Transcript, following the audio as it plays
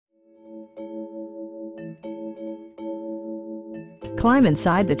Climb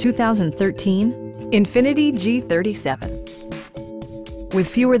inside the 2013 Infiniti G37. With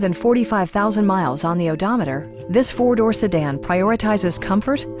fewer than 45,000 miles on the odometer, this four-door sedan prioritizes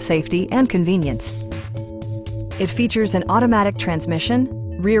comfort, safety, and convenience. It features an automatic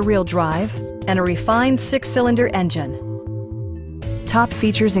transmission, rear-wheel drive, and a refined six-cylinder engine. Top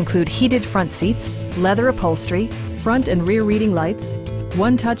features include heated front seats, leather upholstery, front and rear reading lights,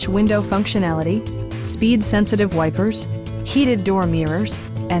 one-touch window functionality, speed-sensitive wipers, heated door mirrors,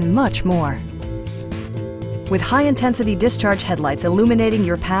 and much more. With high-intensity discharge headlights illuminating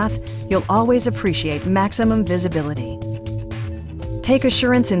your path, you'll always appreciate maximum visibility. Take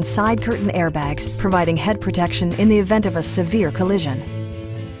assurance in side curtain airbags, providing head protection in the event of a severe collision.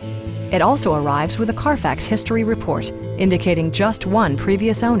 It also arrives with a Carfax history report, indicating just one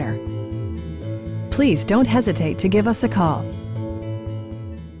previous owner. Please don't hesitate to give us a call.